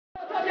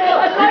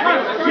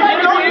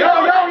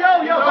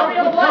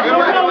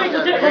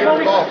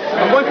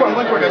I'm going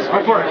for it, guys. Go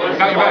for it.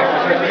 Got your back.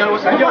 You gotta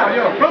listen.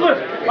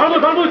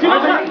 Vamos, team.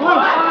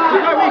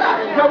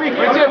 Got weak.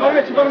 Right there. I'm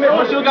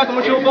gonna shoot, guys. I'm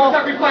gonna shoot a ball.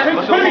 I'm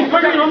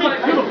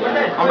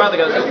Bradley,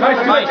 guys.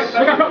 Nice.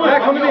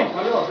 Come to me.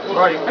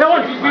 Alright. I got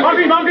one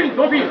green.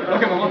 Go green.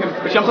 Look him.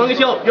 I'm throwing his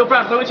heel. Yo,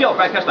 Brad, throw his heel.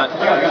 Brad, catch that.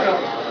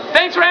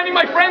 Thanks for having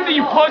my frenzy,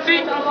 you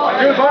pussy!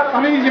 How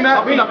many is he,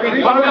 Matt?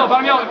 Bottom yellow,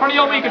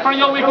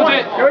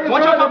 legit.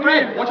 One shot on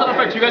Fred.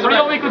 You guys are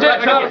weak, legit.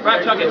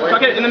 Brad, chuck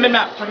it in the mid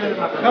map.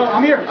 No,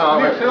 I'm here.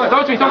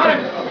 Throw it to me. Don't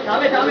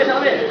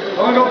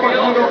go for it.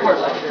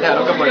 Yeah,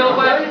 don't go for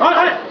it.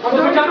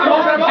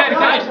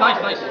 Nice.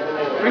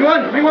 Bring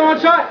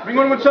one shot,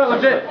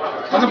 legit.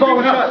 On the ball,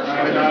 one shot.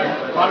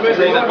 Bottom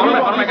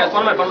right, guys.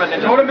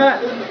 Hold him,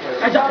 Matt.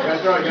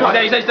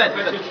 He's dead.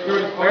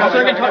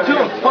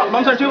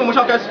 Bombs are two, and watch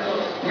out, guys.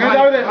 You guys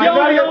out with it.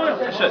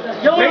 Shit.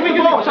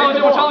 Watch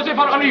out, legit,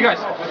 under you guys.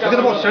 Look at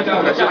the ball, straight to the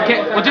ball, guys. I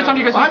can't, legit under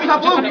you guys. Behind me,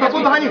 top blue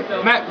behind you.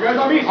 Matt,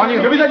 on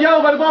you. Give me that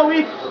yellow by the ball,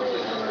 weak.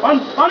 On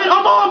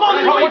ball.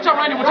 Watch out,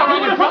 Ryan.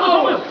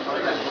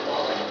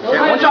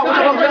 Yeah, watch out,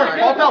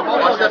 ball fell.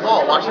 Watch that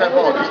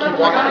ball, just keep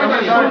walking.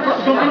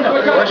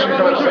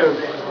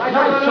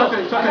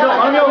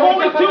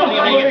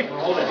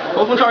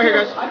 Hold one shot here,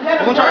 guys.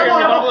 Keep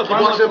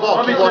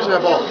watching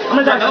that ball.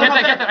 Get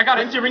that, I got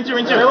it. Ring two.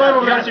 You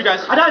got it, you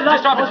guys. Just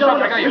drop it,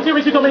 I got you.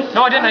 Ring two, told me.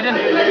 No, I didn't.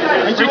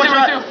 Ring two,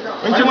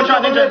 one shot,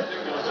 ninja.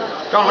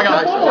 Go on, my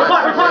God.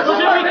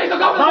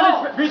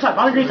 Green side.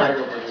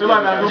 Too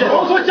light, man. Alright,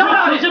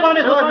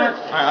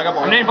 I got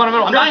ball. I'm in bottom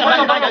middle. Watch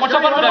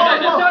out, bottom middle.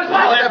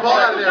 Get that ball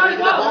out of there.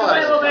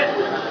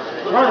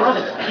 Run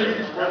it.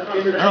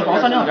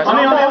 Ball's on you, guys.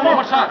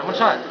 One shot.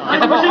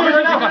 Get the ball.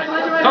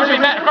 Don't you,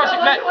 Matt, across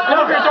it, Matt.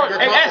 Over your throat.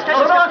 Hey, catch this.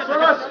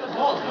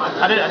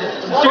 I did.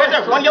 Two right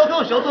there. One yellow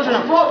pillar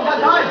now.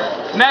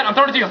 Matt, I'm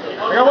throwing it to you.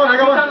 I got one.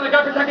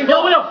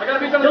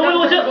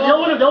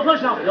 Yellow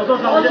push now. Go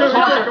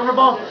for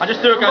ball. I just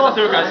threw it, guys.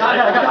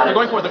 They're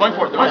going for it.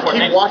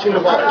 Keep watching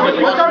the ball.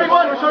 We're starting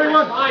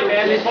one. Fine,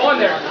 man. He's falling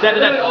there. Dead.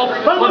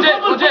 Legit.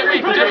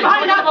 Weak. Get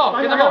the ball.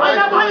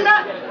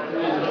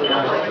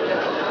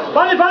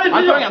 Find it.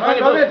 I'm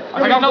throwing it. I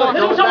got another one.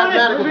 It's almost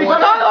mathematical, boy.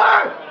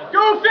 Tyler!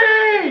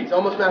 Goofy! It's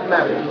almost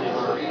mathematical.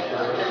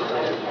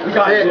 We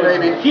got it,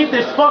 baby. Keep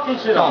this fucking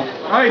shit on.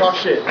 Nice. Talk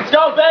shit. Let's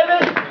go,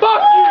 baby!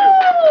 Fuck you!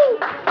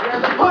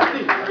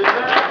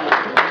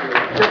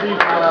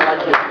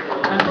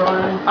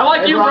 I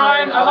like you,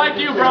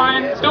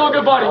 Brian. Still a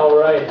good buddy. All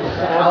right.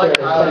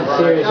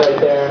 Series right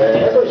there.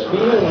 Ambush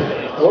beating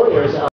Warriors.